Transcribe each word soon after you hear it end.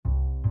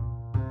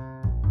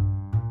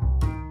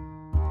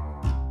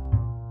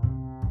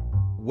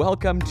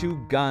Welcome to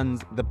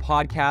Guns, the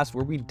podcast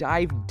where we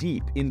dive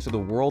deep into the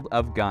world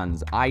of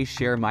guns. I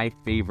share my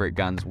favorite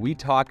guns. We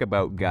talk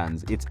about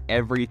guns. It's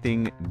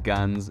everything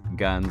guns,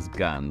 guns,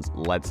 guns.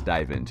 Let's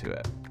dive into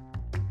it.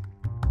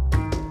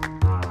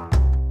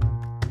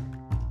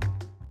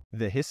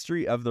 The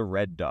history of the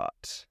red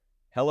dot.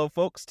 Hello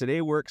folks,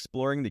 today we're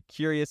exploring the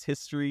curious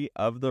history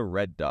of the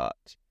red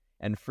dot.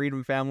 And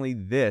Freedom Family,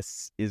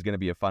 this is going to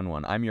be a fun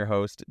one. I'm your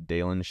host,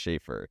 Dalen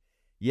Schaefer.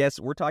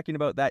 Yes, we're talking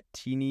about that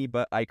teeny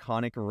but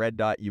iconic red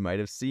dot you might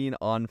have seen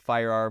on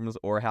firearms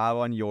or have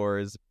on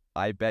yours.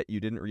 I bet you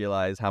didn't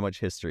realize how much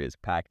history is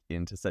packed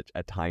into such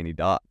a tiny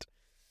dot.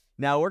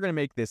 Now, we're going to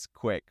make this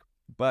quick,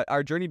 but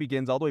our journey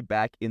begins all the way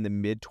back in the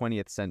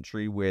mid-20th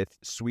century with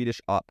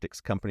Swedish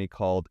optics company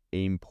called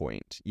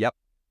Aimpoint. Yep,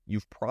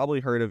 you've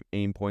probably heard of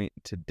Aimpoint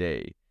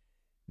today.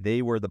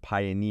 They were the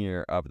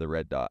pioneer of the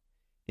red dot.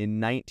 In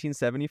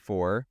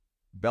 1974,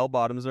 bell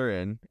bottoms are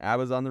in, I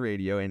was on the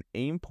radio, and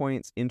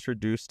Aimpoint's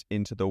introduced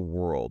into the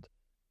world.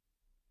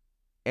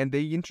 And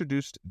they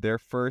introduced their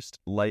first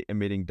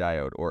light-emitting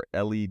diode, or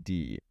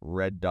LED,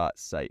 red dot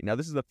sight. Now,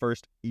 this is the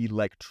first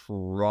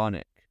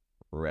electronic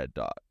red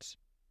dot.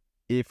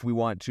 If we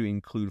want to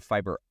include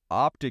fiber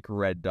optic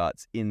red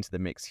dots into the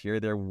mix here,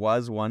 there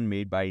was one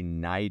made by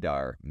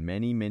Nidar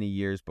many, many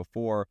years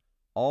before,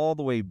 all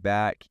the way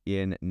back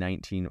in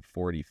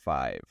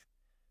 1945.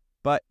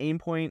 But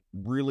Aimpoint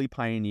really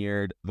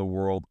pioneered the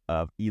world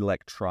of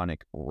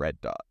electronic red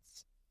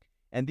dots.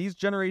 And these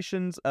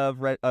generations of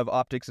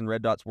optics and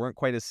red dots weren't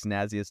quite as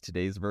snazzy as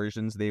today's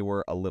versions. They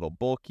were a little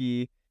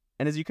bulky.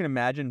 And as you can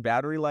imagine,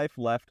 battery life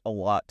left a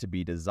lot to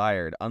be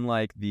desired.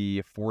 Unlike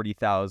the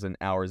 40,000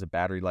 hours of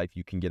battery life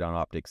you can get on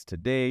optics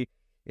today,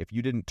 if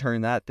you didn't turn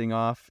that thing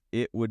off,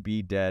 it would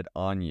be dead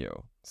on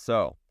you.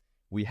 So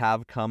we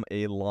have come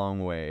a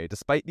long way.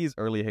 Despite these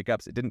early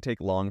hiccups, it didn't take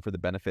long for the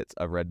benefits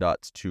of red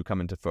dots to come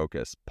into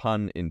focus,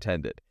 pun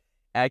intended.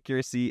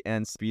 Accuracy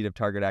and speed of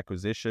target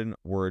acquisition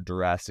were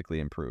drastically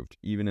improved.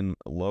 Even in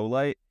low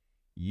light,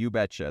 you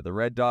betcha, the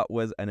red dot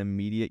was an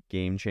immediate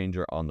game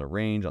changer on the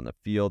range, on the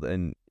field,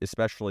 and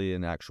especially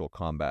in actual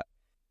combat.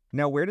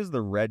 Now, where does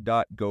the red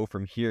dot go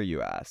from here,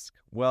 you ask?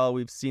 Well,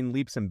 we've seen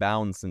leaps and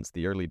bounds since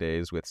the early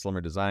days with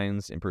slimmer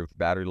designs, improved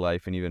battery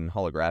life, and even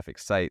holographic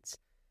sights.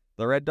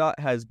 The red dot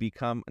has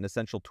become an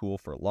essential tool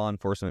for law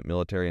enforcement,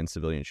 military, and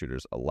civilian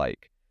shooters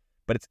alike.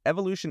 But its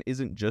evolution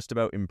isn't just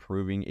about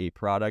improving a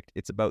product,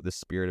 it's about the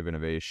spirit of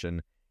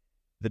innovation,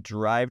 the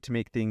drive to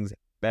make things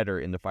better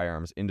in the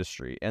firearms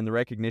industry, and the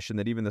recognition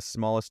that even the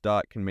smallest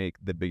dot can make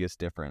the biggest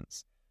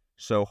difference.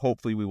 So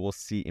hopefully we will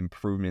see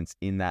improvements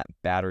in that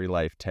battery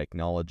life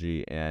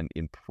technology and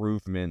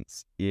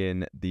improvements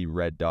in the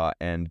red dot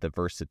and the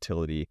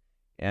versatility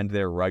and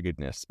their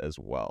ruggedness as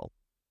well.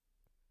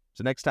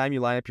 So next time you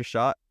line up your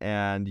shot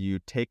and you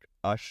take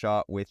a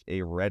shot with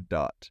a red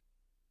dot,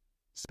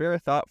 spare a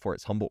thought for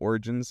its humble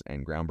origins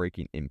and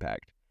groundbreaking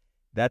impact.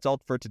 That's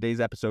all for today's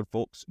episode,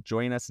 folks.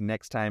 Join us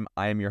next time.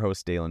 I am your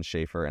host, Dalen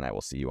Schaefer, and I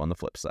will see you on the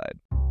flip side.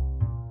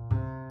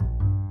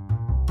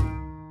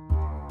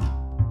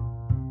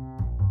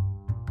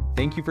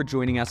 Thank you for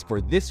joining us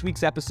for this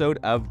week's episode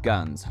of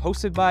Guns,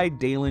 hosted by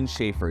Dalen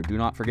Schaefer. Do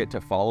not forget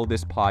to follow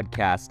this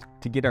podcast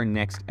to get our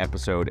next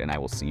episode, and I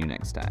will see you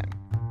next time.